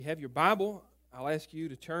You have your Bible. I'll ask you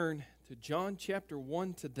to turn to John chapter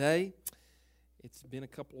 1 today. It's been a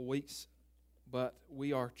couple of weeks, but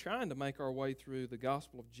we are trying to make our way through the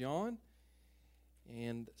Gospel of John.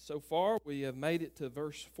 And so far, we have made it to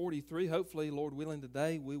verse 43. Hopefully, Lord willing,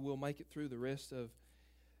 today we will make it through the rest of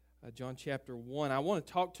John chapter 1. I want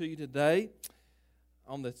to talk to you today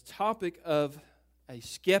on the topic of a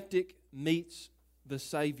skeptic meets the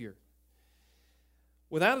Savior.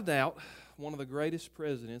 Without a doubt, one of the greatest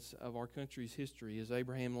presidents of our country's history is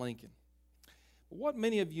Abraham Lincoln. But what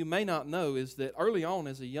many of you may not know is that early on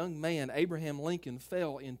as a young man, Abraham Lincoln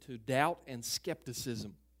fell into doubt and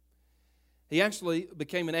skepticism. He actually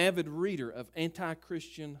became an avid reader of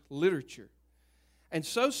anti-Christian literature. And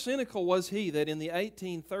so cynical was he that in the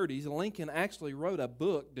 1830s, Lincoln actually wrote a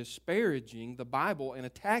book disparaging the Bible and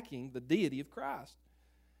attacking the deity of Christ.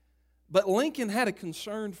 But Lincoln had a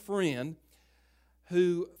concerned friend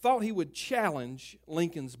who thought he would challenge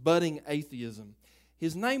Lincoln's budding atheism.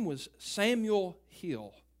 His name was Samuel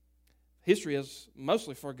Hill. History has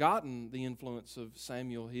mostly forgotten the influence of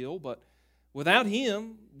Samuel Hill, but without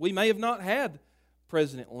him, we may have not had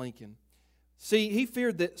President Lincoln. See, he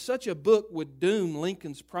feared that such a book would doom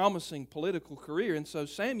Lincoln's promising political career, and so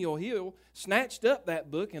Samuel Hill snatched up that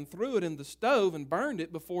book and threw it in the stove and burned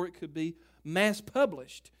it before it could be mass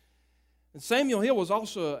published. And Samuel Hill was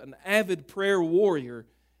also an avid prayer warrior,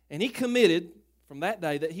 and he committed from that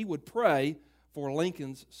day that he would pray for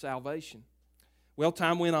Lincoln's salvation. Well,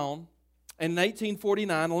 time went on, and in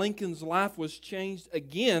 1849, Lincoln's life was changed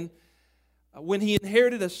again when he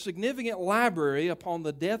inherited a significant library upon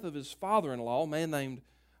the death of his father-in-law, a man named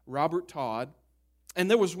Robert Todd. And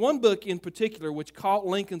there was one book in particular which caught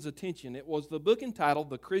Lincoln's attention. It was the book entitled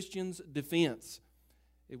The Christian's Defense.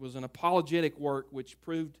 It was an apologetic work which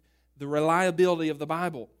proved the reliability of the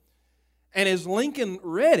Bible. And as Lincoln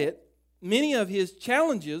read it, many of his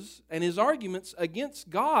challenges and his arguments against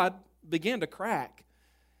God began to crack.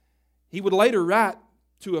 He would later write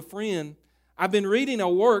to a friend, "I've been reading a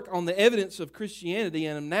work on the evidence of Christianity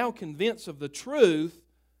and am now convinced of the truth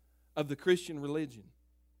of the Christian religion."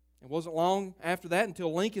 It wasn't long after that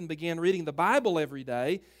until Lincoln began reading the Bible every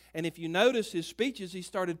day. And if you notice his speeches, he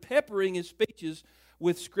started peppering his speeches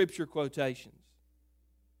with scripture quotations.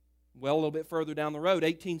 Well, a little bit further down the road,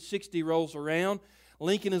 1860 rolls around.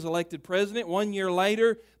 Lincoln is elected president. 1 year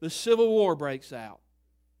later, the Civil War breaks out.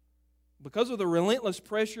 Because of the relentless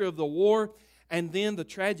pressure of the war and then the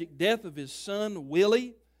tragic death of his son,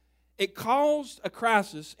 Willie, it caused a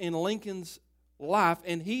crisis in Lincoln's life,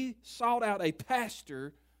 and he sought out a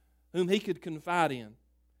pastor whom he could confide in.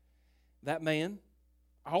 That man,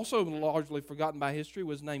 also largely forgotten by history,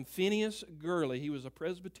 was named Phineas Gurley. He was a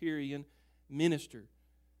Presbyterian minister.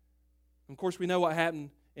 Of course, we know what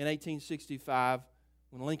happened in 1865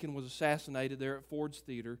 when Lincoln was assassinated there at Ford's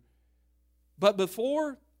Theater. But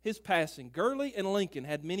before his passing, Gurley and Lincoln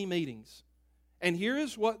had many meetings. And here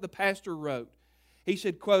is what the pastor wrote. He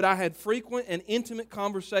said, quote, "I had frequent and intimate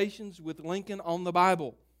conversations with Lincoln on the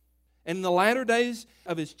Bible. And in the latter days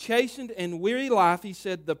of his chastened and weary life," he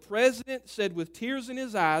said, "the president said with tears in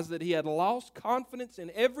his eyes that he had lost confidence in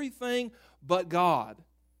everything but God.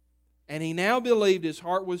 And he now believed his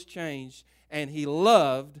heart was changed, and he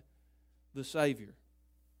loved the Savior."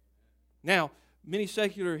 Now, many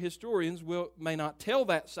secular historians may not tell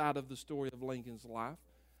that side of the story of Lincoln's life,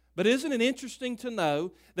 but isn't it interesting to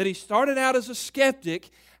know that he started out as a skeptic,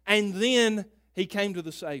 and then he came to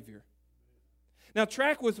the Savior? Now,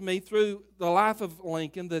 track with me through the life of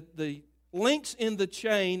Lincoln, the links in the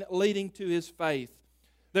chain leading to his faith.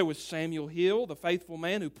 There was Samuel Hill, the faithful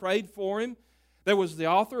man who prayed for him. There was the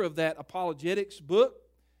author of that apologetics book.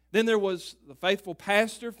 Then there was the faithful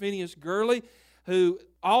pastor, Phineas Gurley, who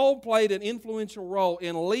all played an influential role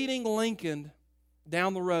in leading Lincoln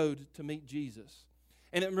down the road to meet Jesus.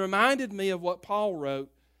 And it reminded me of what Paul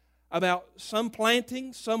wrote about some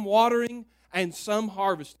planting, some watering, and some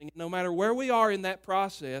harvesting. No matter where we are in that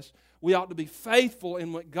process, we ought to be faithful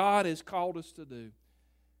in what God has called us to do.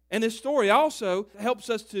 And this story also helps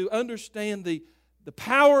us to understand the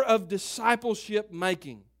power of discipleship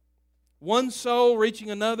making. One soul reaching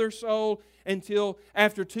another soul until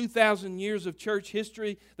after 2,000 years of church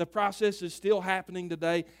history, the process is still happening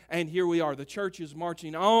today, and here we are. The church is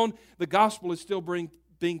marching on. The gospel is still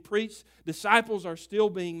being preached. Disciples are still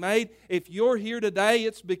being made. If you're here today,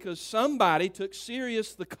 it's because somebody took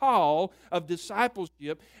serious the call of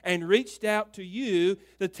discipleship and reached out to you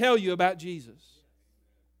to tell you about Jesus.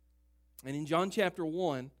 And in John chapter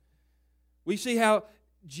 1, we see how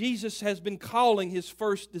Jesus has been calling His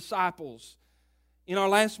first disciples. In our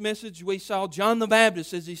last message, we saw John the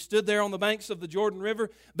Baptist as he stood there on the banks of the Jordan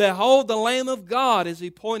River. Behold the Lamb of God, as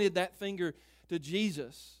he pointed that finger to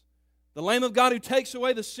Jesus. The Lamb of God who takes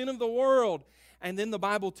away the sin of the world. And then the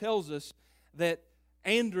Bible tells us that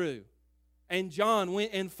Andrew and John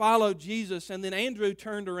went and followed Jesus. And then Andrew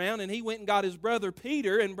turned around and he went and got his brother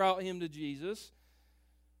Peter and brought him to Jesus.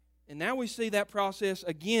 And now we see that process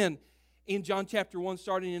again in John chapter 1,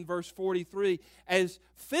 starting in verse 43, as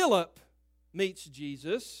Philip meets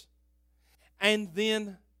Jesus, and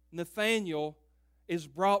then Nathanael is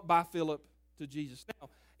brought by Philip to Jesus. Now,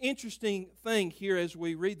 interesting thing here as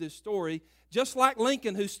we read this story, just like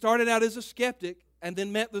Lincoln, who started out as a skeptic and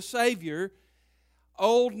then met the Savior,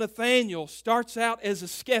 old Nathanael starts out as a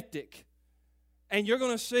skeptic. And you're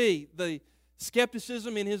going to see the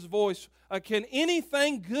skepticism in his voice. Can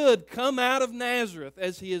anything good come out of Nazareth,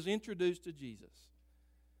 as he is introduced to Jesus?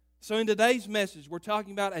 So in today's message, we're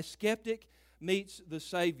talking about a skeptic meets the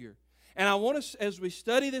Savior. And I want us, as we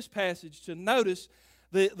study this passage, to notice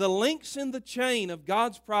the links in the chain of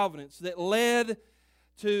God's providence that led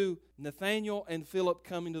to Nathanael and Philip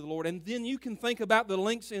coming to the Lord. And then you can think about the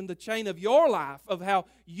links in the chain of your life, of how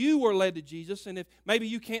you were led to Jesus. And if maybe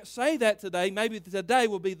you can't say that today, maybe today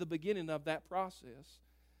will be the beginning of that process.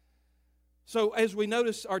 So as we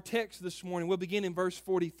notice our text this morning, we'll begin in verse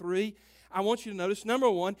 43. I want you to notice, number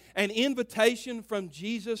one, an invitation from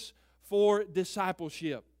Jesus for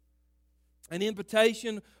discipleship. An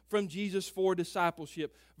invitation from Jesus for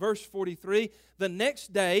discipleship. Verse 43, the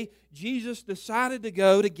next day Jesus decided to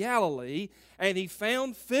go to Galilee, and he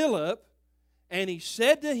found Philip, and he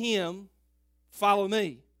said to him, "Follow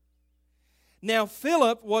me." Now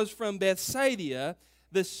Philip was from Bethsaida,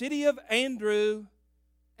 the city of Andrew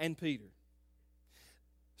and Peter.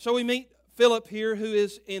 So we meet Philip here, who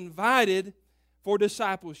is invited for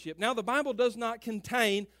discipleship. Now the Bible does not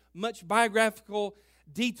contain much biographical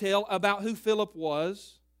detail about who Philip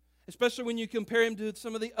was, especially when you compare him to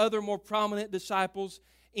some of the other more prominent disciples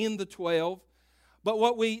in the 12. But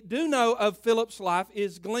what we do know of Philip's life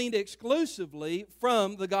is gleaned exclusively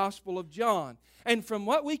from the Gospel of John. And from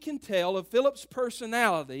what we can tell of Philip's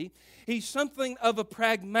personality, he's something of a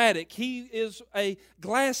pragmatic. He is a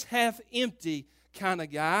glass half empty kind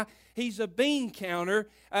of guy. He's a bean counter.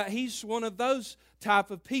 He's one of those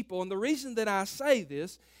type of people. And the reason that I say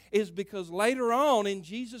this is because later on in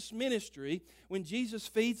Jesus' ministry, when Jesus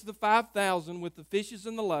feeds the 5,000 with the fishes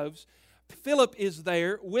and the loaves, Philip is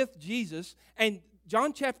there with Jesus. And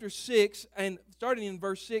John chapter 6, and starting in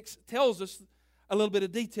verse 6, tells us a little bit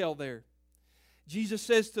of detail there. Jesus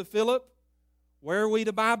says to Philip, "Where are we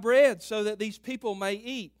to buy bread so that these people may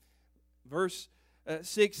eat?" Verse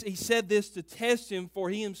 6, he said this to test him, for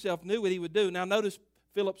he himself knew what he would do. Now notice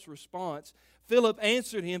Philip's response. Philip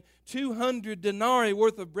answered him, 200 denarii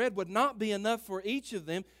worth of bread would not be enough for each of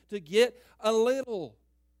them to get a little.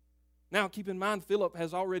 Now keep in mind, Philip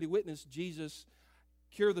has already witnessed Jesus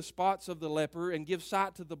cure the spots of the leper and give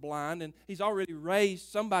sight to the blind, and he's already raised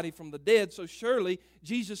somebody from the dead, so surely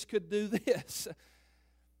Jesus could do this.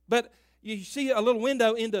 But you see a little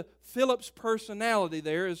window into Philip's personality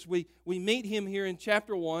there as we meet him here in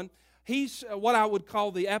chapter 1. He's what I would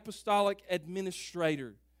call the apostolic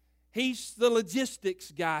administrator. He's the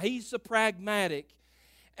logistics guy. He's the pragmatic.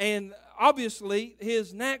 And obviously,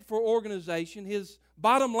 his knack for organization, his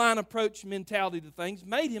bottom line approach mentality to things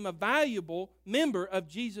made him a valuable member of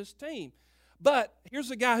Jesus' team. But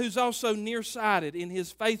here's a guy who's also nearsighted in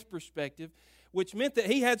his faith perspective, which meant that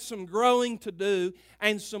he had some growing to do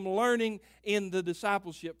and some learning in the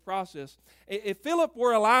discipleship process. If Philip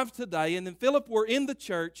were alive today and then Philip were in the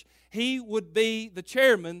church, he would be the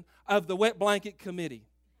chairman of the wet blanket committee.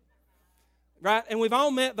 Right? And we've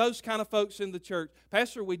all met those kind of folks in the church.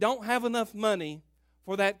 Pastor, we don't have enough money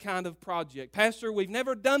for that kind of project. Pastor, we've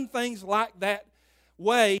never done things like that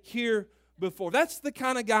way here before. That's the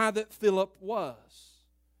kind of guy that Philip was.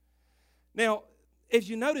 Now, as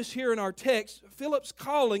you notice here in our text, Philip's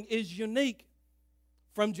calling is unique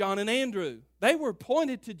from John and Andrew. They were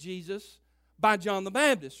pointed to Jesus by John the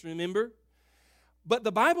Baptist, remember? But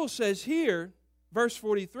the Bible says here, verse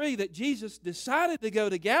 43, that Jesus decided to go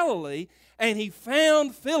to Galilee, and he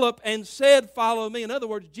found Philip and said, "Follow me." In other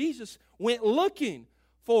words, Jesus went looking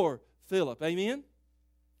for Philip. Amen?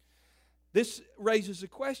 This raises a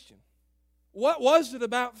question. What was it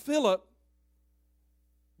about Philip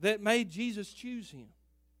that made Jesus choose him?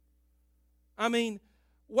 I mean,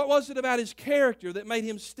 what was it about his character that made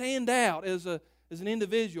him stand out as an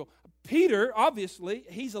individual? Peter, obviously,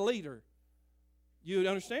 he's a leader. You would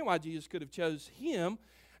understand why Jesus could have chose him.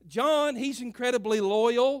 John, he's incredibly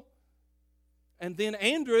loyal. And then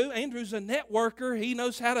Andrew's a networker. He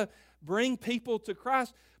knows how to bring people to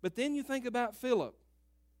Christ. But then you think about Philip.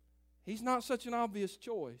 He's not such an obvious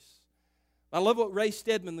choice. I love what Ray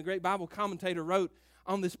Stedman, the great Bible commentator, wrote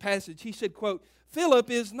on this passage. He said, quote, "Philip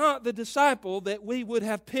is not the disciple that we would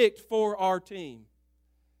have picked for our team.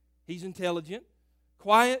 He's intelligent,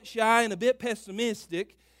 quiet, shy, and a bit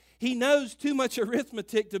pessimistic. He knows too much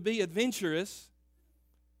arithmetic to be adventurous.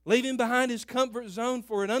 Leaving behind his comfort zone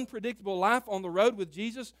for an unpredictable life on the road with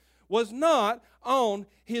Jesus was not on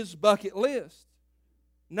his bucket list.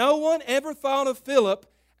 No one ever thought of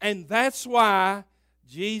Philip, and that's why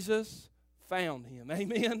Jesus found him."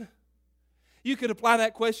 Amen? You could apply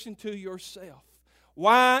that question to yourself.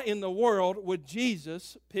 Why in the world would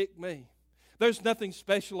Jesus pick me? There's nothing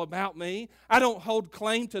special about me. I don't hold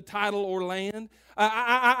claim to title or land.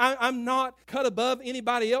 I'm not cut above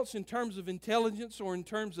anybody else in terms of intelligence or in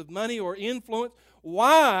terms of money or influence.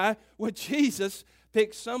 Why would Jesus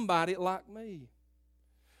pick somebody like me?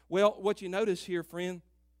 Well, what you notice here, friend,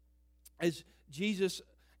 as Jesus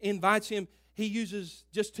invites him, he uses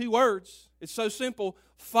just two words. It's so simple.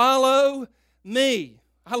 Follow me.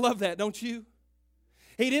 I love that, don't you?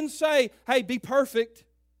 He didn't say, hey, be perfect.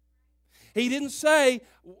 He didn't say,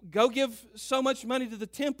 go give so much money to the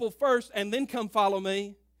temple first and then come follow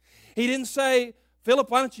me. He didn't say, Philip,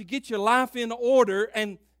 why don't you get your life in order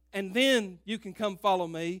and then you can come follow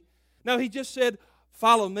me. No, he just said,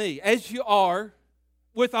 follow me as you are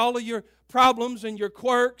with all of your problems and your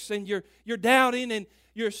quirks and your doubting and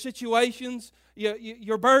your situations,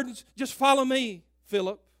 your burdens. Just follow me,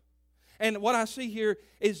 Philip. And what I see here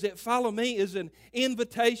is that follow me is an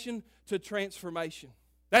invitation to transformation.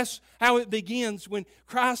 That's how it begins when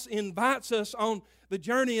Christ invites us on the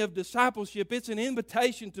journey of discipleship. It's an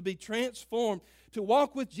invitation to be transformed, to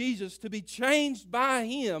walk with Jesus, to be changed by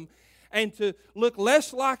Him, and to look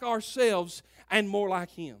less like ourselves and more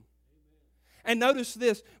like Him. And notice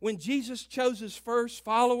this, when Jesus chose His first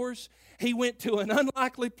followers, He went to an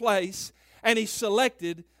unlikely place and He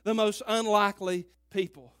selected the most unlikely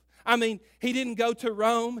people. I mean, He didn't go to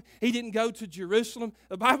Rome. He didn't go to Jerusalem.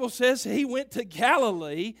 The Bible says He went to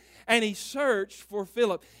Galilee and He searched for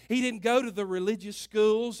Philip. He didn't go to the religious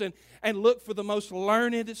schools and look for the most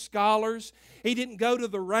learned scholars. He didn't go to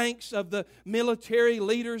the ranks of the military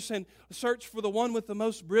leaders and search for the one with the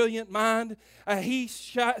most brilliant mind. He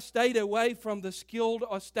stayed away from the skilled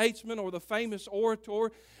statesman or the famous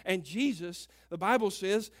orator. And Jesus, the Bible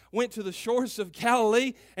says, went to the shores of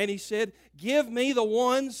Galilee and He said, give me the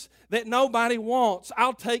ones that nobody wants.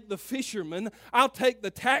 I'll take the fisherman. I'll take the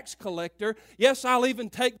tax collector. Yes, I'll even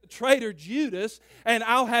take the traitor Judas, and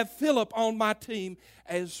I'll have Philip on my team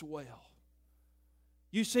as well.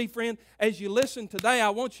 You see, friend, as you listen today, I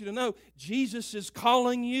want you to know Jesus is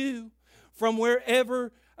calling you from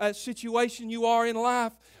wherever situation you are in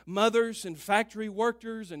life. Mothers and factory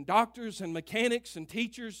workers and doctors and mechanics and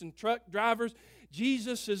teachers and truck drivers.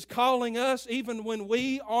 Jesus is calling us even when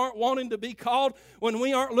we aren't wanting to be called, when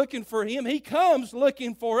we aren't looking for Him. He comes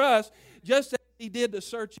looking for us, just as He did to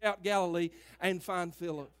search out Galilee and find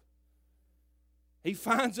Philip. He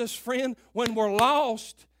finds us, friend, when we're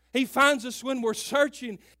lost. He finds us when we're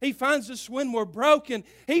searching. He finds us when we're broken.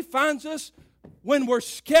 He finds us when we're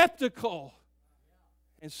skeptical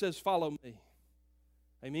and says, follow me.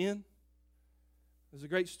 Amen? There's a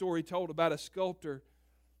great story told about a sculptor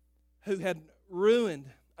who had ruined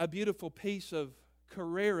a beautiful piece of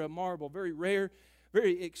Carrara marble, very rare,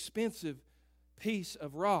 very expensive piece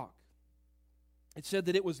of rock. It said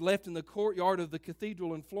that it was left in the courtyard of the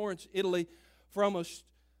cathedral in Florence, Italy, for almost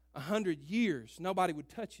 100 years. Nobody would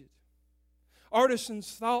touch it. Artisans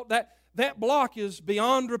thought that block is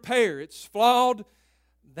beyond repair. It's flawed.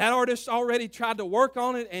 That artist already tried to work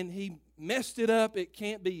on it and he messed it up. It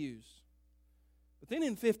can't be used. But then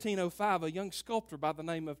in 1505, a young sculptor by the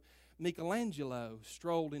name of Michelangelo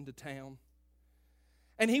strolled into town.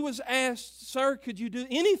 And he was asked, sir, could you do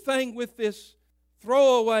anything with this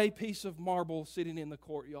throwaway piece of marble sitting in the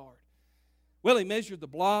courtyard? Well, he measured the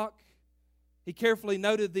block. He carefully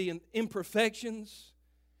noted the imperfections.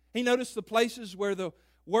 He noticed the places where the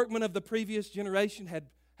workmen of the previous generation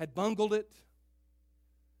had bungled it.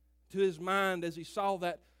 To his mind, as he saw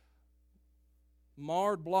that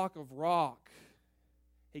marred block of rock,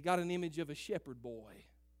 he got an image of a shepherd boy.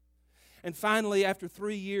 And finally, after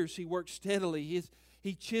 3 years, he worked steadily.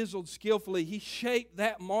 He chiseled skillfully. He shaped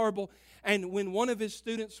that marble. And when one of his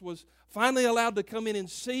students was finally allowed to come in and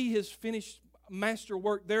see his finished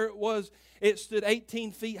masterwork, there it was. It stood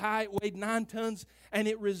 18 feet high. It weighed 9 tons. And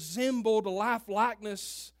it resembled a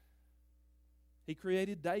life-likeness. He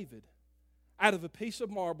created David out of a piece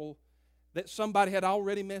of marble that somebody had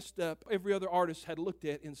already messed up. Every other artist had looked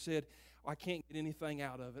at and said, I can't get anything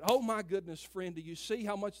out of it. Oh my goodness, friend, do you see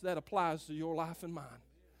how much that applies to your life and mine?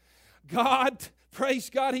 God, praise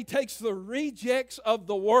God, He takes the rejects of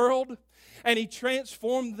the world and He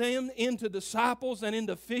transformed them into disciples and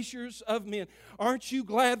into fishers of men. Aren't you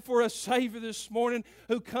glad for a Savior this morning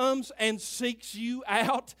who comes and seeks you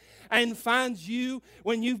out and finds you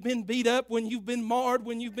when you've been beat up, when you've been marred,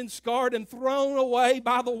 when you've been scarred and thrown away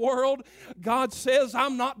by the world? God says,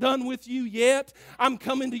 I'm not done with you yet. I'm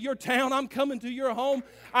coming to your town. I'm coming to your home.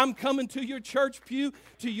 I'm coming to your church pew,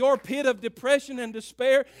 to your pit of depression and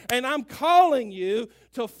despair, and I'm calling you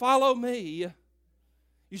to follow me.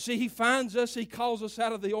 You see, He finds us. He calls us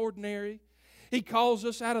out of the ordinary. He calls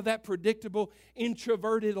us out of that predictable,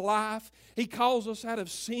 introverted life. He calls us out of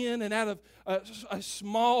sin and out of a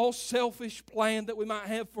small, selfish plan that we might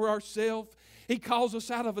have for ourselves. He calls us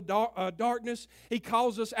out of a darkness. He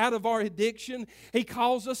calls us out of our addiction. He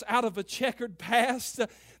calls us out of a checkered past.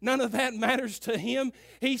 None of that matters to Him.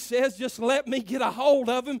 He says, just let me get a hold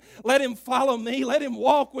of him. Let him follow me. Let him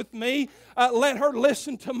walk with me. Let her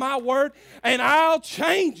listen to my word, and I'll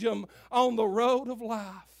change him on the road of life.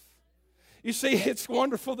 You see, it's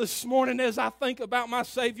wonderful this morning as I think about my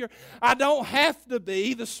Savior. I don't have to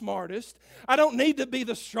be the smartest. I don't need to be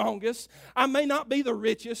the strongest. I may not be the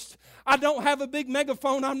richest. I don't have a big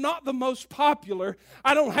megaphone. I'm not the most popular.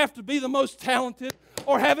 I don't have to be the most talented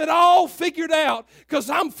or have it all figured out, because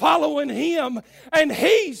I'm following Him and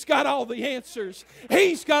He's got all the answers.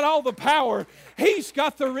 He's got all the power. He's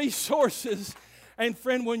got the resources. And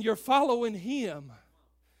friend, when you're following Him,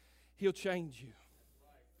 He'll change you.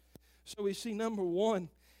 So we see, number one,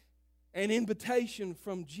 an invitation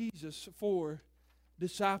from Jesus for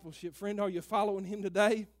discipleship. Friend, are you following Him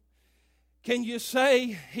today? Can you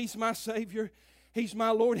say, He's my Savior, He's my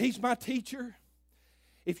Lord, He's my teacher?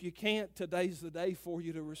 If you can't, today's the day for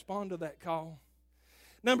you to respond to that call.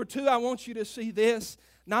 Number two, I want you to see this,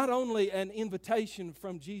 not only an invitation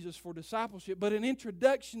from Jesus for discipleship, but an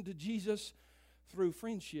introduction to Jesus through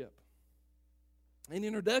friendship. An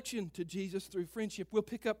introduction to Jesus through friendship. We'll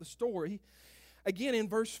pick up the story. Again, in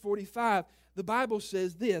verse 45, the Bible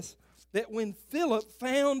says this, that when Philip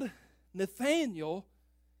found Nathanael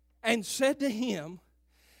and said to him,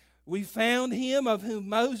 we found him of whom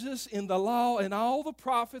Moses in the law and all the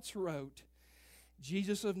prophets wrote,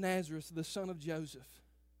 Jesus of Nazareth, the son of Joseph.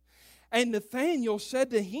 And Nathanael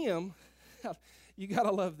said to him, you got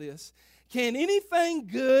to love this, can anything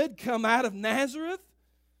good come out of Nazareth?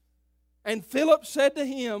 And Philip said to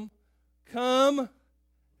him, come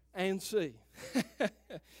and see.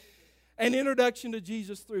 An introduction to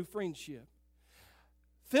Jesus through friendship.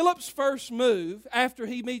 Philip's first move after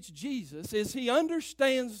he meets Jesus is he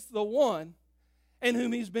understands the one in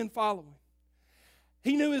whom he's been following.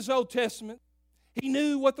 He knew his Old Testament. He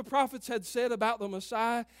knew what the prophets had said about the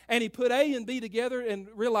Messiah, and he put A and B together and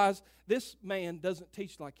realized this man doesn't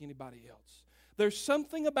teach like anybody else. There's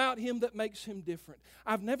something about him that makes him different.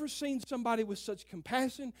 I've never seen somebody with such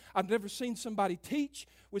compassion. I've never seen somebody teach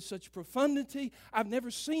with such profundity. I've never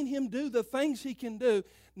seen him do the things he can do.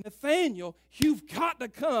 Nathanael, you've got to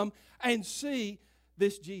come and see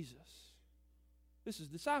this Jesus. This is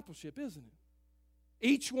discipleship, isn't it?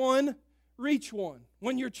 Each one, reach one.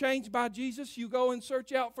 When you're changed by Jesus, you go and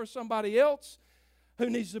search out for somebody else who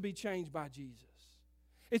needs to be changed by Jesus.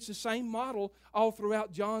 It's the same model all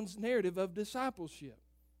throughout John's narrative of discipleship.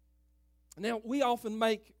 Now, we often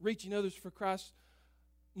make reaching others for Christ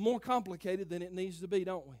more complicated than it needs to be,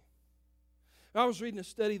 don't we? I was reading a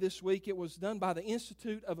study this week. It was done by the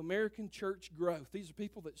Institute of American Church Growth. These are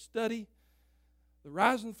people that study the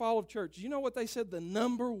rise and fall of churches. You know what they said the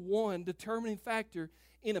number one determining factor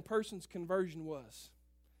in a person's conversion was?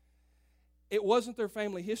 It wasn't their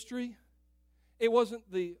family history. It wasn't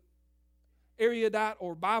the erudite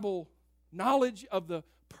or Bible knowledge of the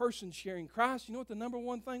person sharing Christ. You know what the number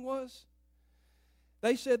one thing was?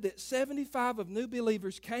 They said that 75 of new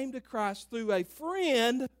believers came to Christ through a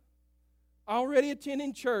friend already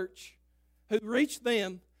attending church who reached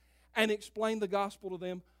them and explained the gospel to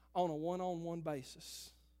them on a one-on-one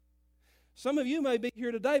basis. Some of you may be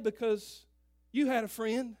here today because you had a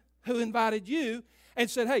friend who invited you and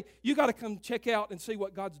said, hey, you got to come check out and see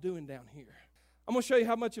what God's doing down here. I'm going to show you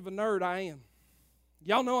how much of a nerd I am.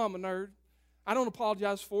 Y'all know I'm a nerd. I don't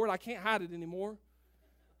apologize for it. I can't hide it anymore.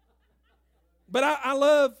 But I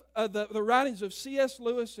love the writings of C.S.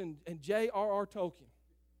 Lewis and J.R.R. Tolkien.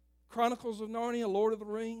 Chronicles of Narnia, Lord of the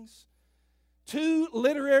Rings. Two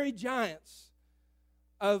literary giants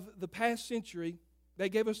of the past century. They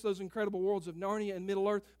gave us those incredible worlds of Narnia and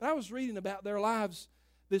Middle-earth. But I was reading about their lives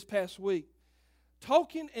this past week.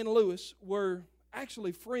 Tolkien and Lewis were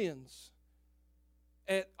actually friends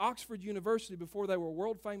at Oxford University before they were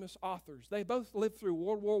world-famous authors. They both lived through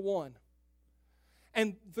World War I.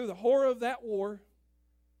 And through the horror of that war,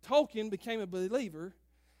 Tolkien became a believer,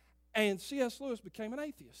 and C.S. Lewis became an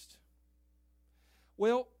atheist.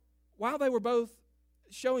 Well, while they were both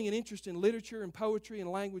showing an interest in literature and poetry and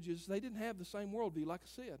languages, they didn't have the same worldview, like I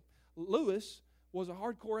said. Lewis was a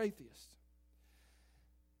hardcore atheist.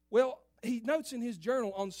 Well, he notes in his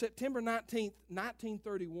journal on September 19th,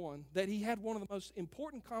 1931, that he had one of the most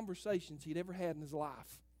important conversations he'd ever had in his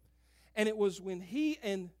life. And it was when he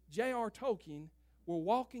and J.R. Tolkien were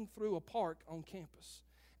walking through a park on campus.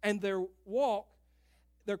 And their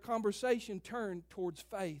conversation turned towards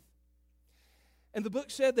faith. And the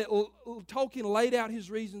book said that Tolkien laid out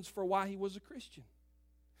his reasons for why he was a Christian.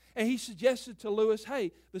 And he suggested to Lewis,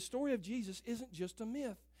 hey, the story of Jesus isn't just a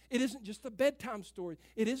myth. It isn't just a bedtime story.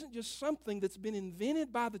 It isn't just something that's been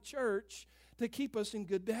invented by the church to keep us in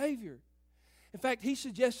good behavior. In fact, he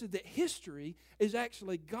suggested that history is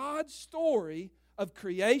actually God's story of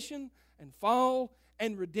creation and fall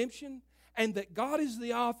and redemption, and that God is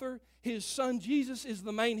the author. His Son Jesus is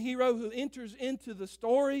the main hero who enters into the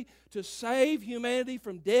story to save humanity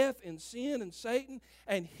from death and sin and Satan,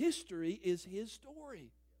 and history is His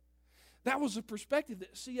story. That was a perspective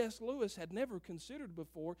that C.S. Lewis had never considered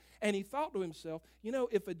before, and he thought to himself, you know,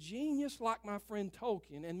 if a genius like my friend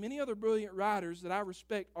Tolkien and many other brilliant writers that I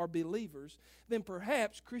respect are believers, then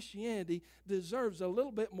perhaps Christianity deserves a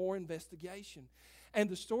little bit more investigation. And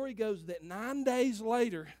the story goes that 9 days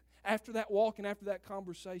later, after that walk and after that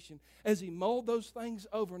conversation, as he mulled those things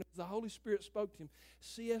over and as the Holy Spirit spoke to him,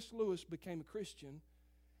 C.S. Lewis became a Christian.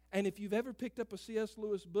 And if you've ever picked up a C.S.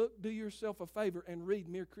 Lewis book, do yourself a favor and read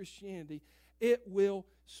Mere Christianity. It will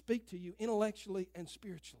speak to you intellectually and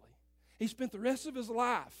spiritually. He spent the rest of his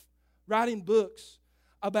life writing books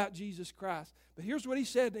about Jesus Christ. But here's what he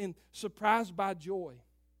said in Surprised by Joy.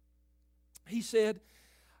 He said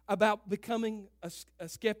about becoming a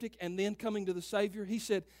skeptic and then coming to the Savior. He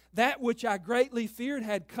said, that which I greatly feared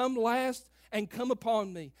had come last and come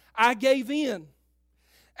upon me. I gave in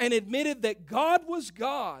and admitted that God was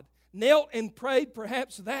God, knelt and prayed,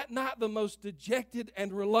 perhaps that night the most dejected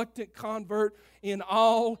and reluctant convert in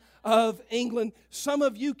all of England. Some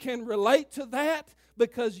of you can relate to that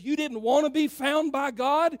because you didn't want to be found by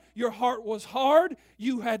God. Your heart was hard.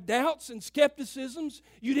 You had doubts and skepticisms.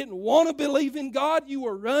 You didn't want to believe in God. You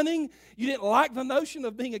were running. You didn't like the notion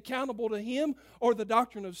of being accountable to Him or the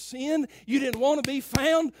doctrine of sin. You didn't want to be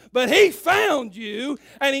found, but He found you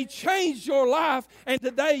and He changed your life. And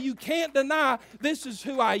today you can't deny, this is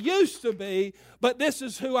who I used to be, but this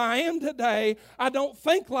is who I am today. I don't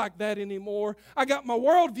think like that anymore. I got my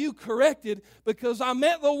worldview corrected because I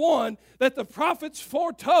met the one that the prophets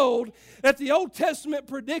foretold, that the Old Testament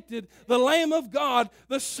predicted, the Lamb of God,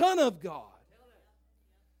 the Son of God.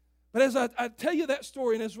 But as I tell you that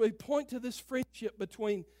story, and as we point to this friendship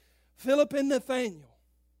between Philip and Nathaniel,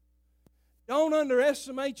 don't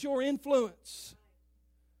underestimate your influence.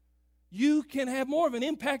 You can have more of an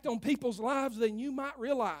impact on people's lives than you might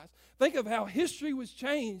realize. Think of how history was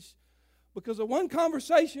changed because of one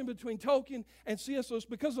conversation between Tolkien and C.S. Lewis,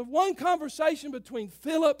 because of one conversation between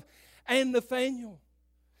Philip and Nathaniel.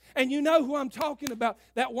 And you know who I'm talking about,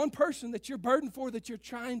 that one person that you're burdened for, that you're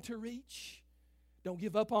trying to reach. Don't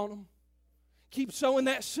give up on them. Keep sowing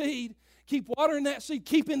that seed. Keep watering that seed.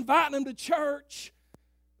 Keep inviting them to church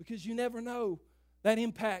because you never know that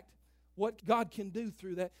impact, what God can do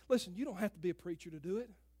through that. Listen, you don't have to be a preacher to do it.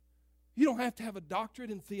 You don't have to have a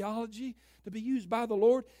doctorate in theology to be used by the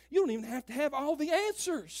Lord. You don't even have to have all the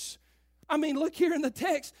answers. I mean, look here in the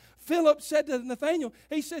text. Philip said to Nathanael,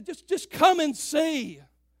 he said, just come and see.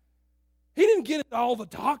 He didn't get into all the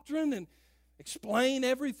doctrine and explain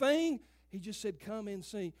everything. He just said, come and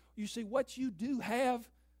see. You see, what you do have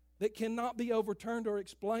that cannot be overturned or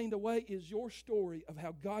explained away is your story of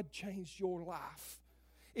how God changed your life.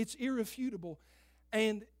 It's irrefutable.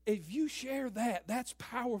 And if you share that, that's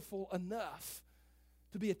powerful enough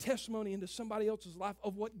to be a testimony into somebody else's life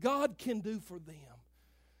of what God can do for them.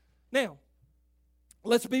 Now,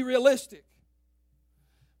 let's be realistic.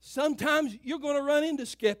 Sometimes you're going to run into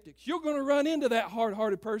skeptics. You're going to run into that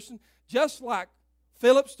hard-hearted person, just like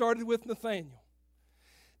Philip started with Nathanael.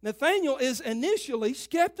 Nathanael is initially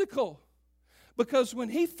skeptical because when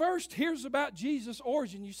he first hears about Jesus'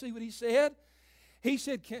 origin, you see what he said? He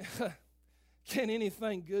said, can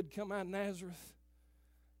anything good come out of Nazareth?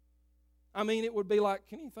 I mean, it would be like,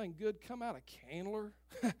 can anything good come out of Candler?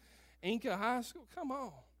 Inca High School? Come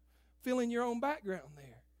on. Fill in your own background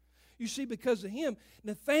there. You see, because of him,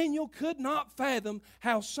 Nathanael could not fathom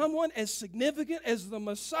how someone as significant as the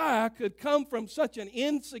Messiah could come from such an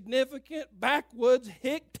insignificant backwoods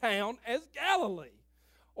hick town as Galilee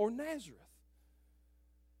or Nazareth.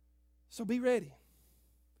 So be ready.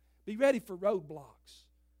 Be ready for roadblocks.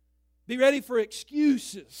 Be ready for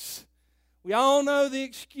excuses. We all know the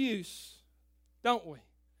excuse, don't we?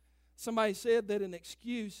 Somebody said that an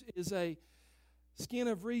excuse is a skin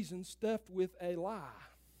of reason stuffed with a lie.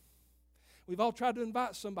 We've all tried to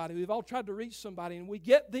invite somebody. We've all tried to reach somebody, and we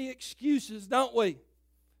get the excuses, don't we?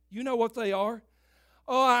 You know what they are.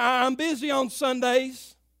 Oh, I'm busy on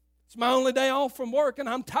Sundays. It's my only day off from work, and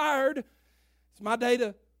I'm tired. It's my day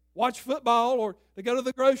to watch football or to go to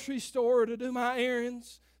the grocery store or to do my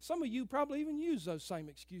errands. Some of you probably even used those same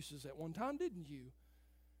excuses at one time, didn't you?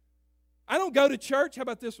 I don't go to church. How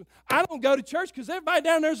about this one? I don't go to church because everybody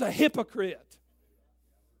down there is a hypocrite.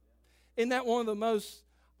 Isn't that one of the most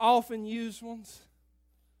often used ones?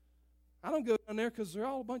 I don't go down there because they're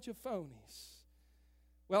all a bunch of phonies.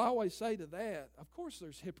 Well, I always say to that, of course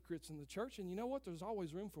there's hypocrites in the church, and you know what? There's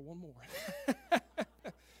always room for one more.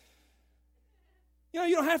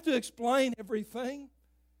 You don't have to explain everything.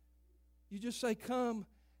 You just say, come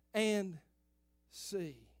and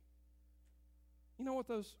see. You know what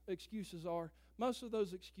those excuses are? Most of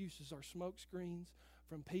those excuses are smoke screens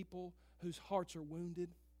from people whose hearts are wounded.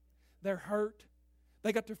 They're hurt.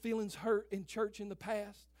 They got their feelings hurt in church in the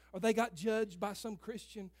past, or they got judged by some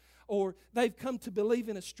Christian, or they've come to believe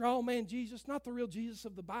in a straw man Jesus, not the real Jesus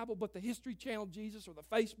of the Bible, but the History Channel Jesus or the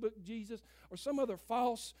Facebook Jesus or some other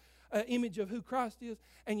false image of who Christ is.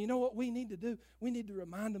 And you know what we need to do? We need to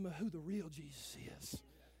remind them of who the real Jesus is.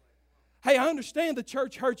 Hey, I understand the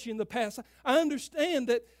church hurt you in the past. I understand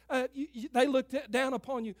that they looked down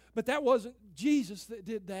upon you, but that wasn't Jesus that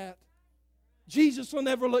did that. Jesus will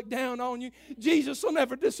never look down on you. Jesus will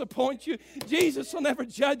never disappoint you. Jesus will never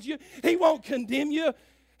judge you. He won't condemn you.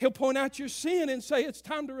 He'll point out your sin and say, it's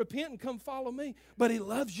time to repent and come follow me. But He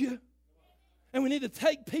loves you. And we need to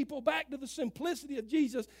take people back to the simplicity of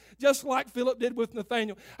Jesus, just like Philip did with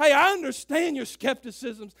Nathanael. Hey, I understand your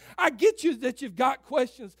skepticisms. I get you that you've got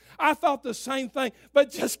questions. I thought the same thing. But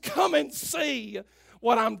just come and see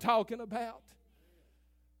what I'm talking about.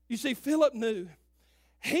 You see, Philip knew.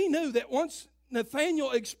 He knew that once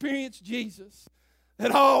Nathanael experienced Jesus,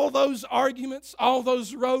 that all those arguments, all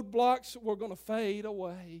those roadblocks were going to fade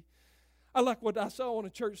away. I like what I saw on a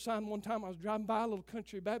church sign one time. I was driving by a little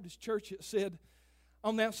country Baptist church. It said,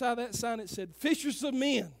 on the outside of that sign, it said, fishers of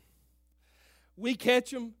men. We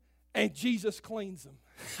catch them and Jesus cleans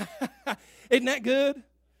them. Isn't that good?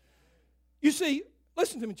 You see,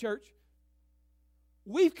 listen to me, church.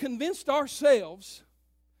 We've convinced ourselves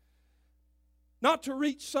not to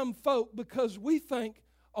reach some folk because we think,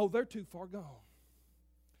 oh, they're too far gone.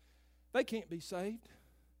 They can't be saved.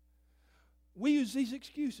 We use these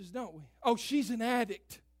excuses, don't we? Oh, she's an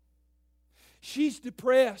addict. She's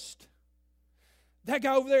depressed. That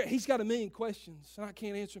guy over there, he's got a million questions, and I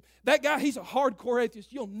can't answer them. That guy, he's a hardcore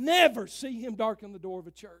atheist. You'll never see him darken the door of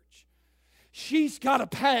a church. She's got a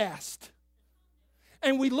past.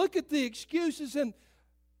 And we look at the excuses, and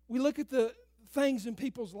we look at the things in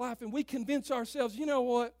people's life, and we convince ourselves, you know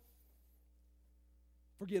what?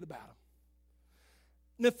 Forget about them.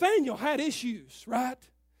 Nathanael had issues, right?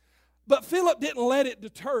 But Philip didn't let it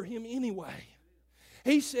deter him anyway.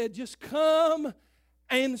 He said, just come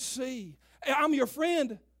and see. I'm your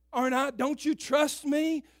friend, aren't I? Don't you trust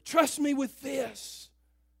me? Trust me with this.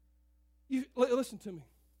 Listen to me.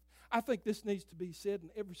 I think this needs to be said in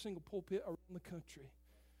every single pulpit around the country.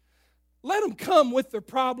 Let them come with their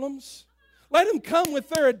problems. Let them come with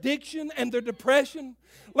their addiction and their depression.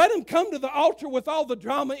 Let them come to the altar with all the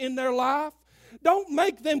drama in their life. Don't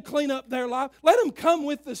make them clean up their life. Let them come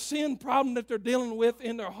with the sin problem that they're dealing with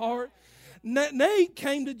in their heart. Nate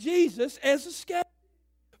came to Jesus as a skeptic.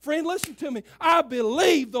 Friend, listen to me. I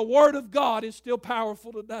believe the Word of God is still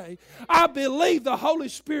powerful today. I believe the Holy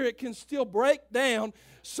Spirit can still break down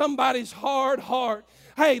somebody's hard heart.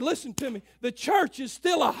 Hey, listen to me. The church is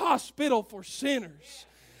still a hospital for sinners.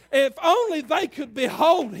 If only they could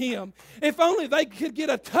behold Him. If only they could get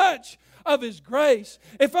a touch of His grace.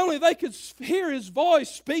 If only they could hear His voice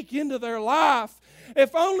speak into their life.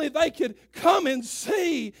 If only they could come and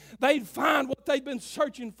see, they'd find what they've been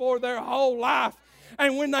searching for their whole life.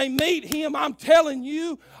 And when they meet Him, I'm telling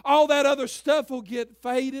you, all that other stuff will get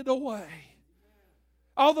faded away.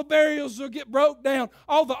 All the barriers will get broke down.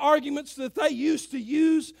 All the arguments that they used to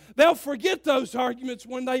use, they'll forget those arguments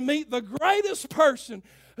when they meet the greatest person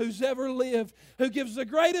who's ever lived, who gives the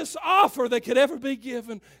greatest offer that could ever be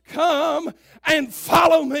given. Come and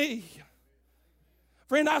follow me.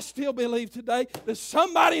 Friend, I still believe today that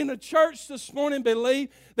somebody in the church this morning believe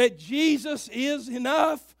that Jesus is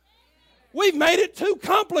enough. We've made it too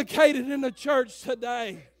complicated in the church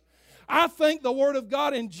today. I think the Word of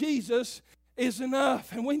God in Jesus is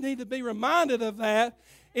enough, and we need to be reminded of that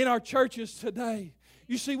in our churches today.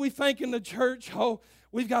 You see, we think in the church, oh,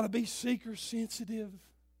 we've got to be seeker sensitive.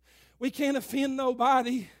 We can't offend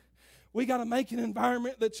nobody. We got to make an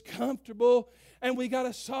environment that's comfortable, and we got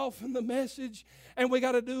to soften the message, and we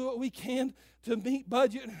got to do what we can to meet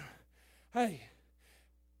budget. Hey,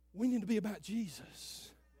 we need to be about Jesus.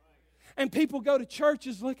 And people go to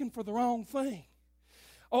churches looking for the wrong thing.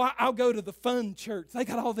 Oh, I'll go to the fun church. They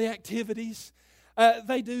got all the activities.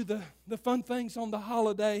 They do the fun things on the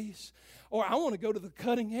holidays. Or I want to go to the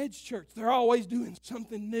cutting edge church. They're always doing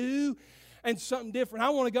something new and something different. I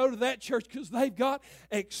want to go to that church because they've got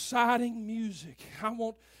exciting music. I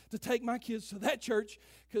want to take my kids to that church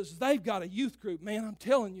because they've got a youth group. Man, I'm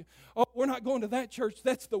telling you, oh, we're not going to that church.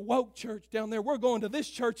 That's the woke church down there. We're going to this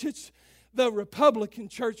church. It's the Republican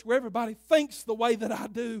church where everybody thinks the way that I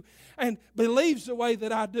do and believes the way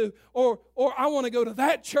that I do. Or I want to go to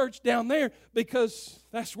that church down there because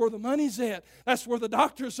that's where the money's at. That's where the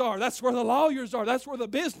doctors are. That's where the lawyers are. That's where the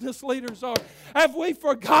business leaders are. Have we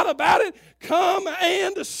forgot about it? Come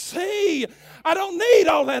and see. I don't need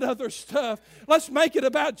all that other stuff. Let's make it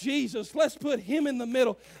about Jesus. Let's put Him in the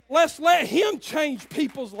middle. Let's let Him change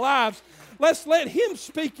people's lives. Let's let Him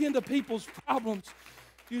speak into people's problems.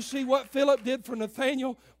 You see, what Philip did for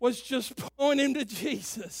Nathanael was just point him to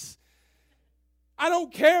Jesus. I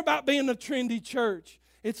don't care about being a trendy church.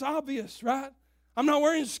 It's obvious, right? I'm not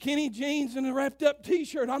wearing skinny jeans and a wrapped up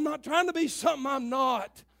t-shirt. I'm not trying to be something I'm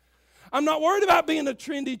not. I'm not worried about being a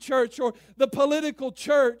trendy church or the political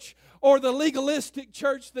church or the legalistic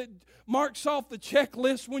church that marks off the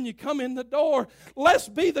checklist when you come in the door. Let's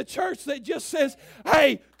be the church that just says,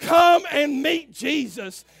 hey, come and meet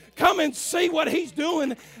Jesus. Come and see what He's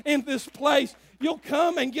doing in this place. You'll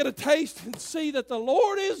come and get a taste and see that the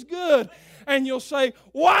Lord is good. And you'll say,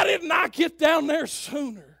 why didn't I get down there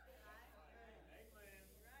sooner?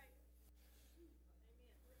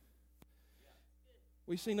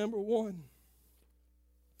 We see number one.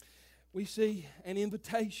 We see an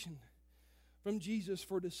invitation from Jesus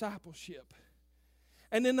for discipleship.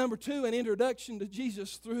 And then number two, an introduction to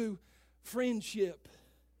Jesus through friendship.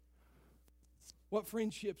 What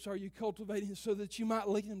friendships are you cultivating so that you might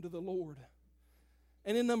lead them to the Lord?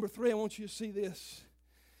 And then number three, I want you to see this.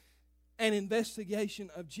 An investigation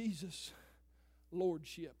of Jesus'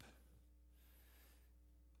 lordship.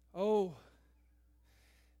 Oh,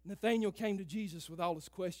 Nathanael came to Jesus with all his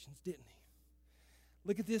questions, didn't he?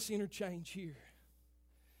 Look at this interchange here.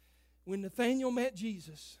 When Nathanael met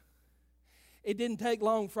Jesus, it didn't take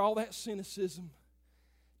long for all that cynicism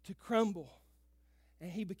to crumble,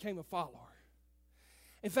 and he became a follower.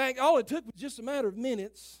 In fact, all it took was just a matter of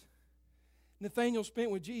minutes. Nathanael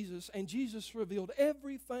spent with Jesus, and Jesus revealed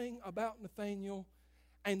everything about Nathanael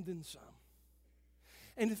and then some.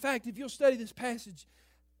 And in fact, if you'll study this passage,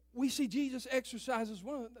 we see Jesus exercises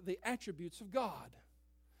one of the attributes of God.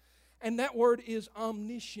 And that word is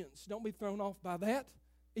omniscience. Don't be thrown off by that.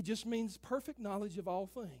 It just means perfect knowledge of all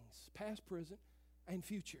things, past, present, and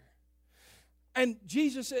future. And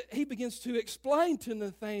Jesus, He begins to explain to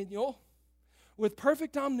Nathanael with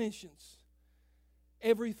perfect omniscience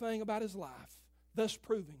everything about his life, thus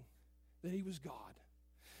proving that he was God.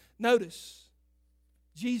 Notice,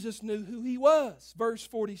 Jesus knew who he was. Verse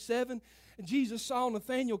 47, and Jesus saw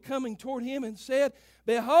Nathanael coming toward him and said,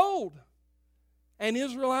 behold, an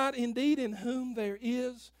Israelite indeed in whom there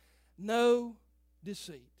is no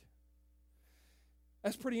deceit.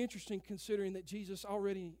 That's pretty interesting considering that Jesus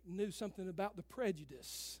already knew something about the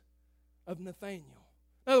prejudice of Nathanael.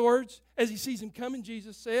 In other words, as he sees him coming,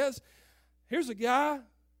 Jesus says, here's a guy,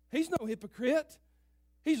 he's no hypocrite.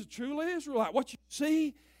 He's a true Israelite. What you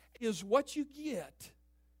see is what you get.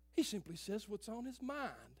 He simply says what's on his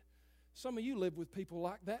mind. Some of you live with people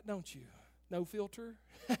like that, don't you? No filter.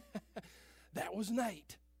 That was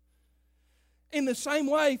Nate. In the same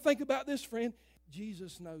way, think about this, friend.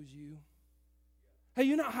 Jesus knows you. Hey,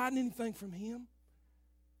 you're not hiding anything from Him.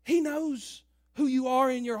 He knows who you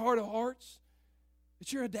are in your heart of hearts.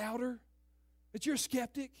 That you're a doubter. That you're a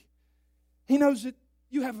skeptic. He knows that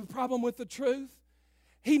you have a problem with the truth.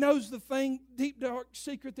 He knows the thing, deep, dark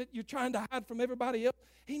secret that you're trying to hide from everybody else.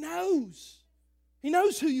 He knows. He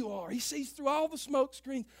knows who you are. He sees through all the smoke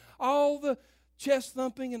screens, all the chest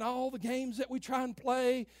thumping and all the games that we try and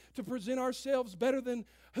play to present ourselves better than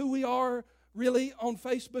who we are really on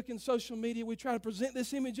Facebook and social media. We try to present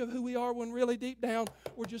this image of who we are when really deep down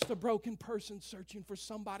we're just a broken person searching for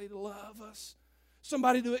somebody to love us,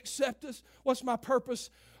 somebody to accept us? What's my purpose?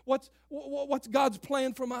 What's God's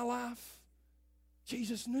plan for my life?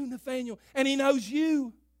 Jesus knew Nathanael, and He knows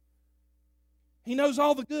you. He knows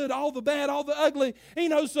all the good, all the bad, all the ugly. He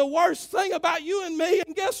knows the worst thing about you and me,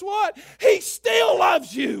 and guess what? He still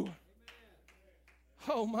loves you.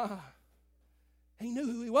 Oh my. He knew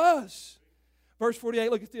who He was. Verse 48,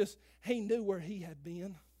 look at this. He knew where he had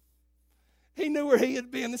been. He knew where he had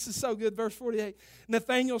been. This is so good. Verse 48.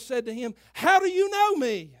 Nathanael said to him, "How do you know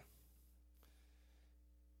me?"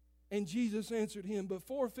 And Jesus answered him,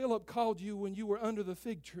 "Before Philip called you when you were under the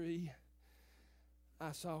fig tree,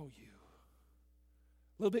 I saw you."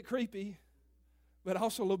 A little bit creepy, but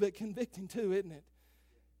also a little bit convicting too, isn't it?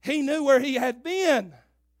 He knew where he had been.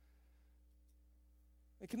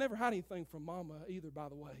 I could never hide anything from Mama either, by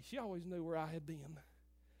the way. She always knew where I had been.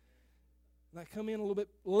 And I come in a little bit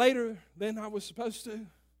later than I was supposed to.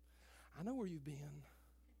 I know where you've been.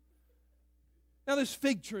 Now this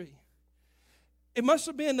fig tree, it must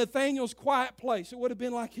have been Nathanael's quiet place. It would have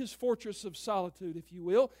been like his fortress of solitude, if you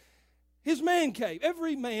will. His man cave.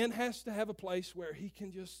 Every man has to have a place where he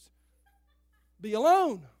can just be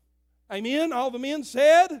alone. Amen? All the men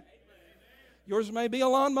said? Amen. Yours may be a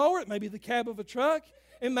lawnmower. It may be the cab of a truck.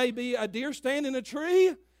 It may be a deer stand in a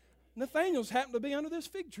tree. Nathanael's happened to be under this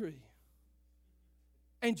fig tree.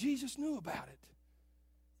 And Jesus knew about it.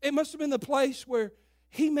 It must have been the place where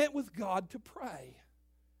he met with God to pray.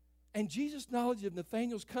 And Jesus' knowledge of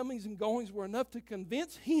Nathanael's comings and goings were enough to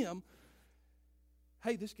convince him,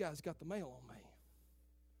 hey, this guy's got the mail on me.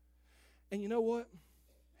 And you know what?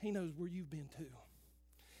 He knows where you've been too.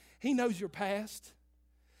 He knows your past.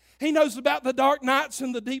 He knows about the dark nights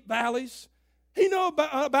and the deep valleys. He knows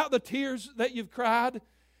about the tears that you've cried.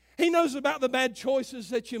 He knows about the bad choices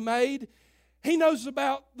that you made. He knows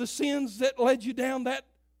about the sins that led you down that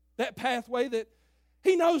pathway. That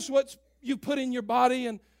He knows what you put in your body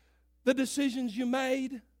and the decisions you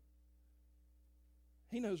made.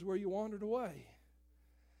 He knows where you wandered away.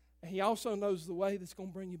 And He also knows the way that's going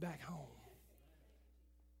to bring you back home.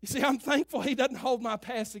 You see, I'm thankful He doesn't hold my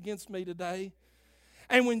past against me today.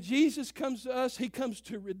 And when Jesus comes to us, He comes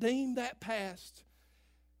to redeem that past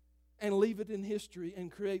and leave it in history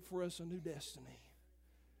and create for us a new destiny.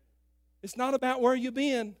 It's not about where you've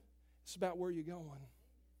been. It's about where you're going.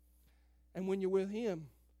 And when you're with Him,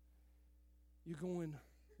 you're going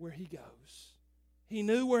where He goes. He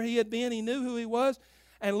knew where he had been. He knew who he was.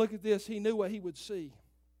 And look at this. He knew what he would see.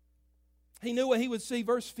 He knew what he would see.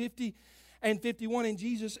 Verse 50 and 51. And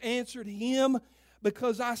Jesus answered him,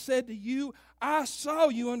 "Because I said to you, I saw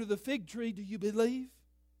you under the fig tree. Do you believe?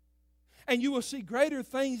 And you will see greater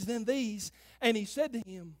things than these." And He said to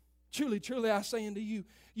him, "Truly, truly, I say unto you,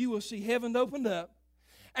 you will see heaven opened up,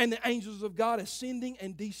 and the angels of God ascending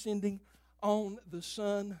and descending on the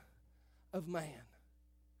Son of Man."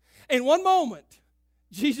 In one moment,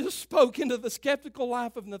 Jesus spoke into the skeptical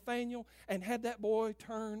life of Nathanael and had that boy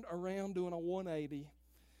turned around doing a 180.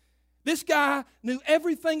 This guy knew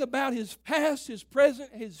everything about his past, his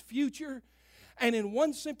present, his future. And in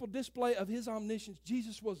one simple display of His omniscience,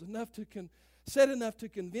 Jesus was said enough to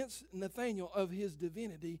convince Nathanael of his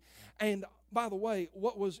divinity. And by the way,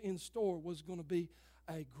 what was in store was going to be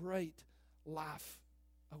a great life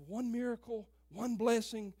of one miracle, one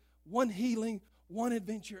blessing, one healing, one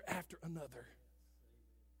adventure after another.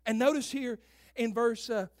 And notice here in verse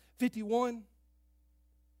 51,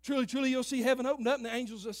 "Truly, truly, you'll see heaven opened up and the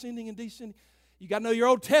angels ascending and descending." You got to know your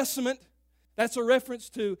Old Testament. That's a reference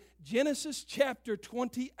to Genesis chapter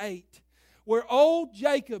 28, where old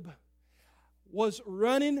Jacob was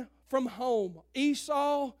running from home.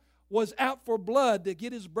 Esau was out for blood to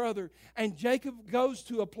get his brother. And Jacob goes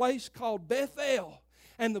to a place called Bethel.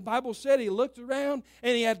 And the Bible said he looked around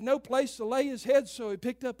and he had no place to lay his head, so he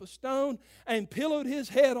picked up a stone and pillowed his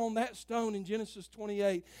head on that stone in Genesis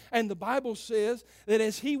 28. And the Bible says that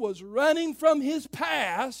as he was running from his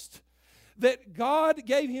past, that God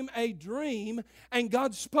gave him a dream, and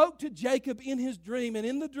God spoke to Jacob in his dream. And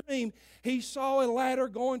in the dream, he saw a ladder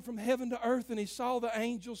going from heaven to earth, and he saw the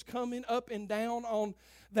angels coming up and down on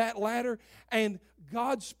that ladder. And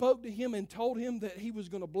God spoke to him and told him that He was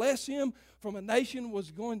going to bless him, from a nation was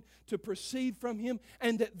going to proceed from him,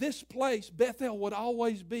 and that this place, Bethel, would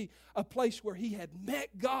always be a place where he had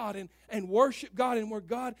met God and worshiped God, and where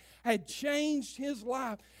God had changed his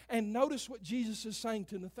life. And notice what Jesus is saying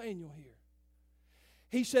to Nathanael here.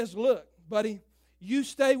 He says, "Look, buddy, you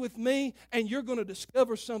stay with me and you're going to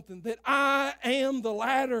discover something, that I am the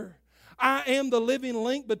ladder. I am the living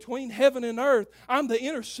link between heaven and earth. I'm the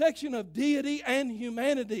intersection of deity and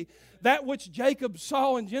humanity. That which Jacob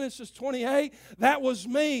saw in Genesis 28, that was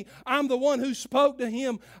me. I'm the one who spoke to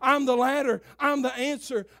him. I'm the ladder. I'm the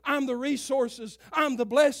answer. I'm the resources. I'm the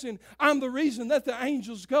blessing. I'm the reason that the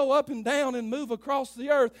angels go up and down and move across the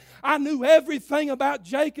earth. I knew everything about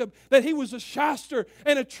Jacob, that he was a shyster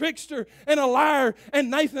and a trickster and a liar. And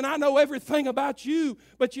Nathan, I know everything about you.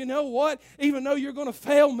 But you know what? Even though you're going to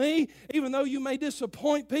fail me, even though you may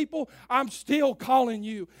disappoint people, I'm still calling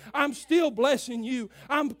you. I'm still blessing you.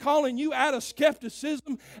 I'm calling you out of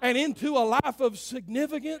skepticism and into a life of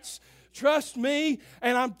significance. Trust me,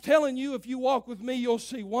 and I'm telling you, if you walk with me, you'll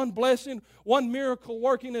see one blessing, one miracle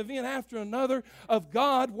working event after another of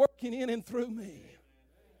God working in and through me.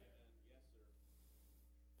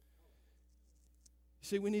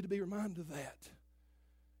 See, we need to be reminded of that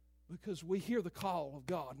because we hear the call of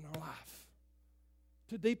God in our life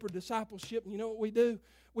to deeper discipleship. And you know what we do?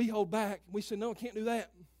 We hold back. We say, no, I can't do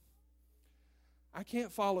that. I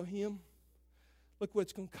can't follow Him. Look what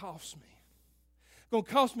it's going to cost me. It's going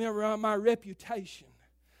to cost me my reputation.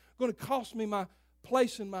 It's going to cost me my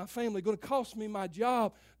place in my family. It's going to cost me my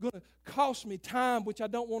job. It's going to cost me time, which I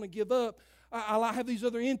don't want to give up. I have these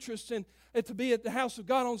other interests, and to be at the house of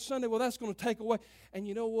God on Sunday, well, that's going to take away. And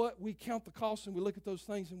you know what? We count the cost, and we look at those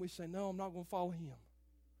things, and we say, no, I'm not going to follow Him.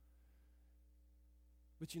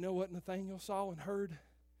 But you know what Nathanael saw and heard?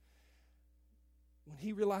 When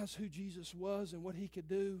he realized who Jesus was and what He could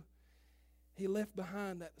do, he left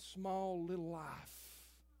behind that small little life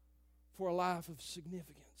for a life of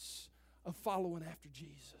significance, of following after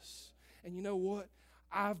Jesus. And you know what?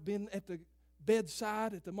 I've been at the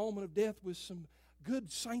bedside at the moment of death with some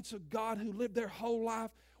good saints of God who lived their whole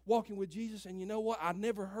life walking with Jesus. And you know what? I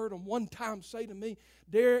never heard them one time say to me,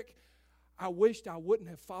 Derek, I wished I wouldn't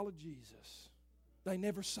have followed Jesus. They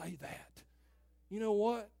never say that. You know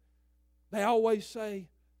what? They always say,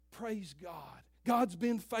 praise God. God's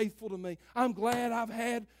been faithful to me. I'm glad I've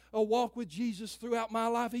had a walk with Jesus throughout my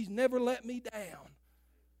life. He's never let me down.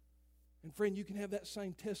 And friend, you can have that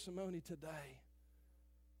same testimony today.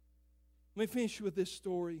 Let me finish with this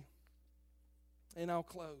story, and I'll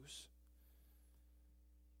close.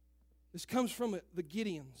 This comes from the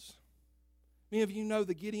Gideons. Many of you know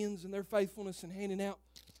the Gideons and their faithfulness in handing out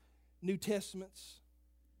New Testaments.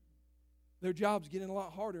 Their job's getting a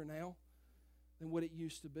lot harder now than what it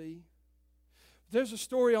used to be. There's a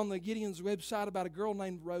story on the Gideons website about a girl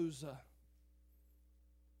named Rosa.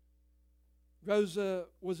 Rosa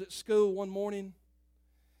was at school one morning,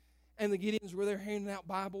 and the Gideons were there handing out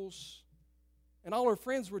Bibles. And all her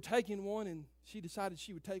friends were taking one, and she decided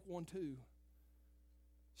she would take one too.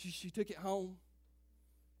 She took it home,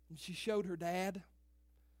 and she showed her dad.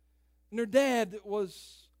 And her dad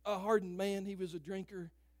was a hardened man. He was a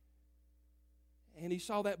drinker. And he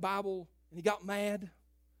saw that Bible, and he got mad.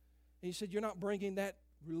 And he said, you're not bringing that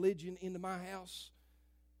religion into my house.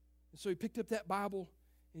 And so he picked up that Bible,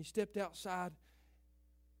 and he stepped outside,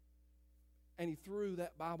 and he threw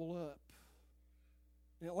that Bible up.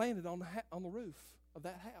 And it landed on the roof of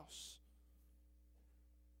that house.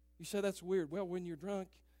 You say that's weird. Well, when you're drunk,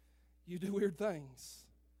 you do weird things.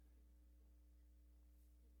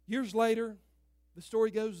 Years later, the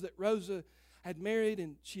story goes that Rosa had married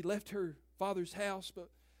and she left her father's house, but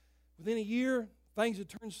within a year, things had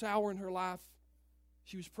turned sour in her life.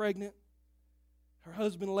 She was pregnant. Her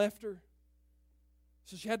husband left her.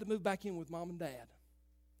 So she had to move back in with mom and dad.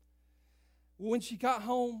 When she got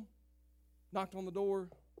home, knocked on the door,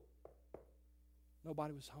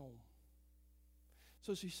 nobody was home.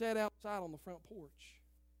 So she sat outside on the front porch.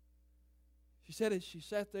 She said as she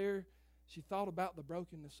sat there, she thought about the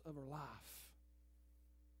brokenness of her life.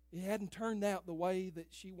 It hadn't turned out the way that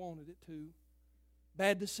she wanted it to.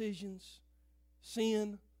 Bad decisions,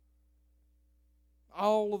 sin,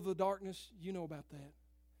 all of the darkness, you know about that.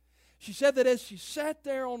 She said that as she sat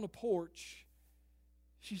there on the porch,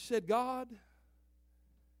 she said, God,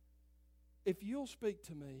 if you'll speak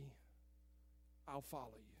to me, I'll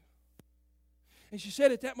follow you. And she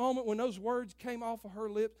said at that moment when those words came off of her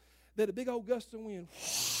lips, that a big old gust of wind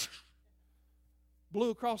blew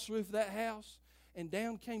across the roof of that house, and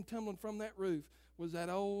down came tumbling from that roof was that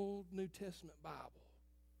old New Testament Bible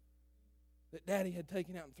that Daddy had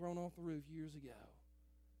taken out and thrown off the roof years ago.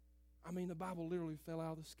 I mean, the Bible literally fell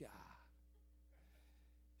out of the sky.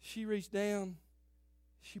 She reached down,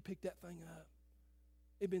 she picked that thing up.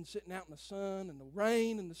 It had been sitting out in the sun and the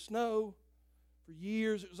rain and the snow for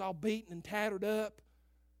years. It was all beaten and tattered up.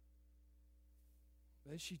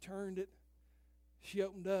 But as she turned it, she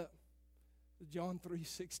opened up to John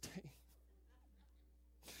 3:16.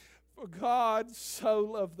 For God so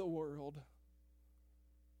loved the world.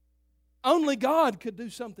 Only God could do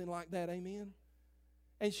something like that, amen?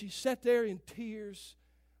 And she sat there in tears.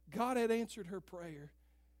 God had answered her prayer.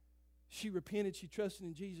 She repented. She trusted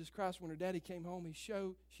in Jesus Christ. When her daddy came home,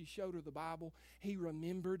 she showed her the Bible. He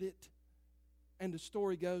remembered it. And the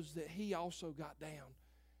story goes that he also got down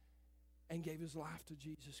and gave his life to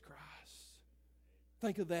Jesus Christ.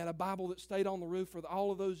 Think of that, a Bible that stayed on the roof for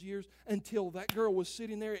all of those years until that girl was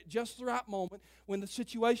sitting there at just the right moment when the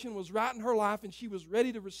situation was right in her life and she was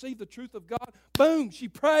ready to receive the truth of God. Boom, she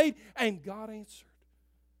prayed and God answered.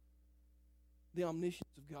 The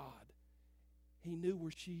omniscience of God. He knew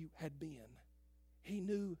where she had been. He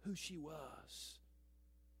knew who she was.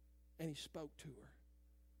 And He spoke to her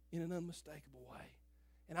in an unmistakable way.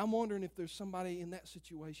 And I'm wondering if there's somebody in that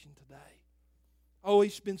situation today. Oh,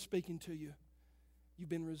 He's been speaking to you. You've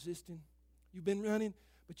been resisting. You've been running,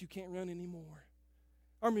 but you can't run anymore.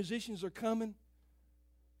 Our musicians are coming.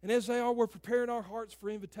 And as they are, we're preparing our hearts for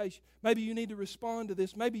invitation. Maybe you need to respond to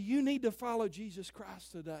this. Maybe you need to follow Jesus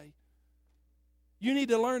Christ today. You need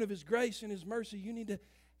to learn of His grace and His mercy. You need to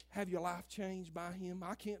have your life changed by Him.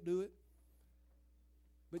 I can't do it,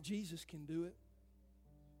 but Jesus can do it.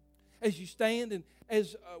 As you stand and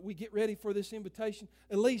as we get ready for this invitation,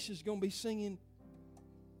 Elise is going to be singing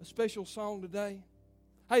a special song today.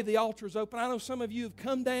 Hey, the altar is open. I know some of you have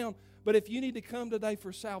come down, but if you need to come today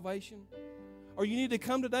for salvation, or you need to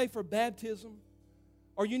come today for baptism,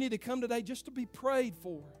 or you need to come today just to be prayed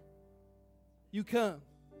for, you come.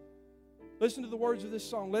 Listen to the words of this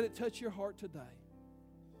song. Let it touch your heart today.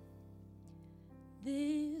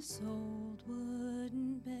 This old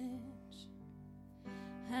wooden bench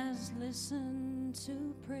has listened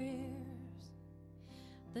to prayers.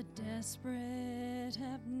 The desperate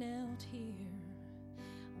have knelt here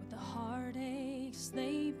with the heartaches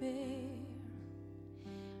they bear.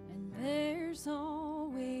 And there's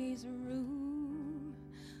always room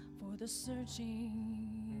for the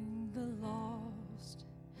searching, the lost.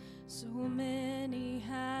 So many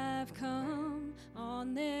have come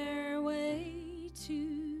on their way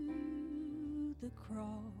to the cross.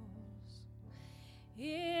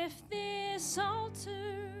 If this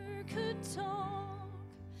altar could talk,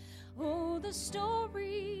 oh, the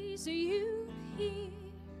stories you hear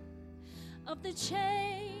of the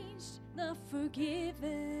changed, the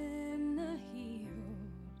forgiven, the healed.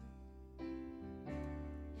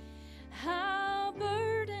 How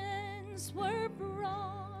burdens were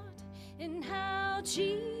brought and how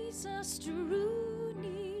Jesus drew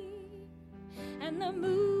near, and the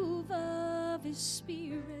move of His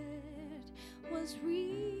Spirit was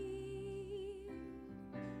real.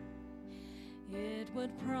 It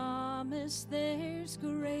would promise there's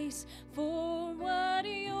grace for what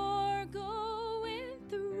you're going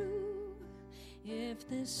through if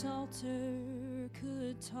this altar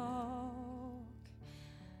could talk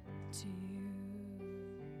to you.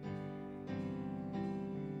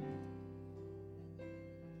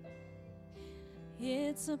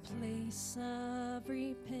 It's a place of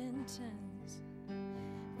repentance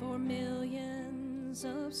for millions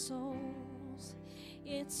of souls.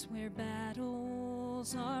 It's where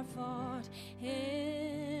battles are fought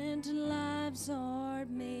and lives are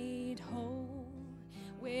made whole,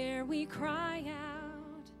 where we cry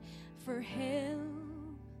out for help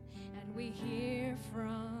and we hear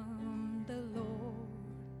from the Lord,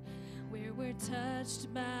 where we're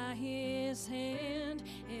touched by His hand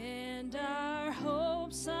and our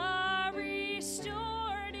hopes are restored.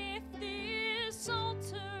 If this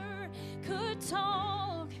altar could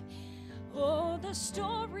talk, oh, the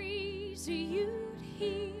stories you'd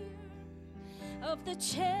hear of the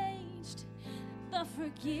changed, the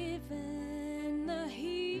forgiven, the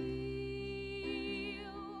healed.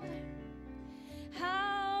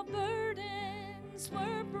 How burdens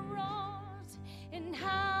were brought and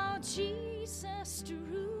how Jesus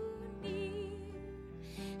drew near,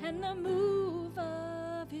 and the move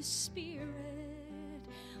of His Spirit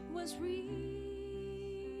was real.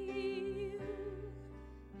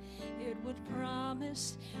 It would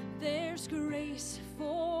promise there's grace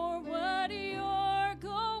for what you're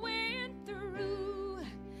going through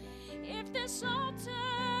if this altar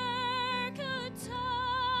could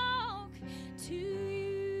talk to you.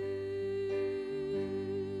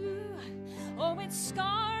 Oh, it's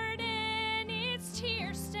scarred and it's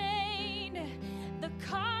tear-stained. The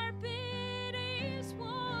carpet is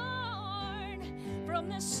worn from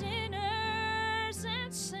the sinners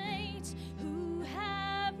and saints who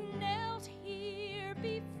have knelt here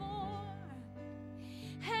before.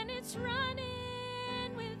 And it's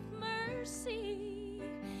running with mercy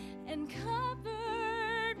and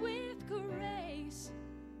covered with grace.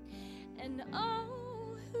 And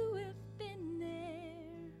all who have been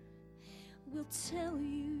there will tell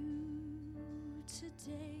you today.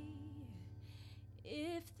 day.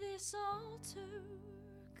 If this altar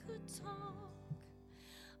could talk,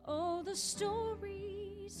 oh, the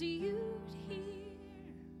stories you'd hear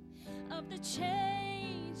of the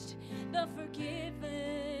changed, the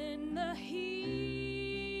forgiven, the healed,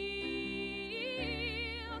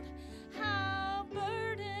 how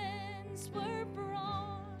burdens were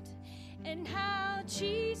brought, and how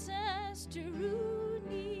Jesus drew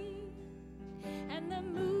near, and the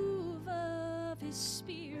move of His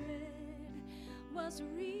Spirit was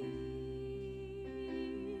real.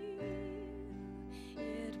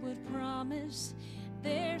 It would promise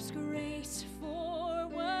there's grace for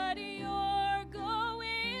what you're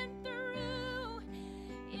going through.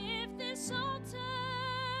 If this altar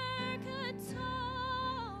could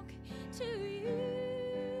talk to you,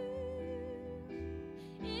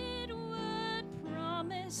 it would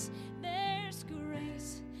promise there's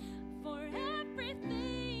grace for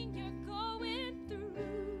everything you're going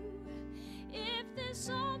through. If this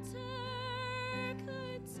altar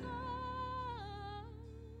could talk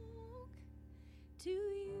to you.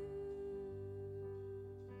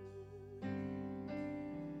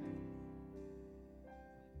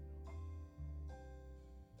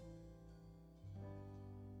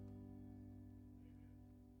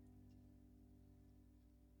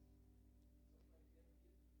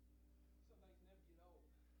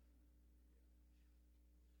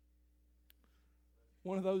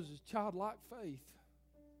 One of those is childlike faith.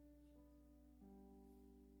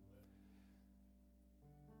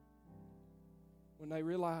 When they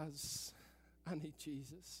realize, I need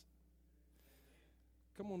Jesus.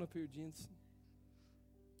 Come on up here, Jensen.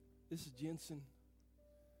 This is Jensen.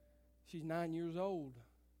 She's 9 years old.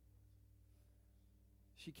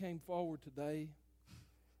 She came forward today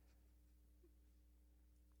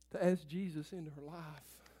to ask Jesus into her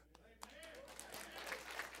life.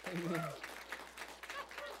 Amen.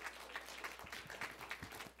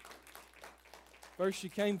 First, she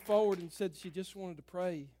came forward and said she just wanted to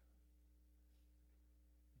pray.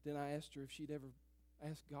 Then I asked her if she'd ever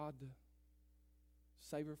asked God to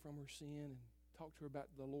save her from her sin and talk to her about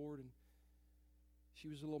the Lord. And she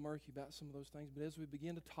was a little murky about some of those things. But as we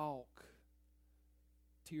began to talk,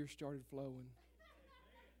 tears started flowing.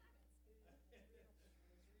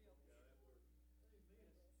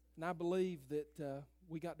 And I believe that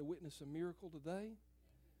we got to witness a miracle today.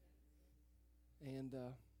 And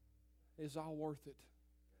it's all worth it.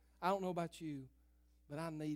 I don't know about you, but I need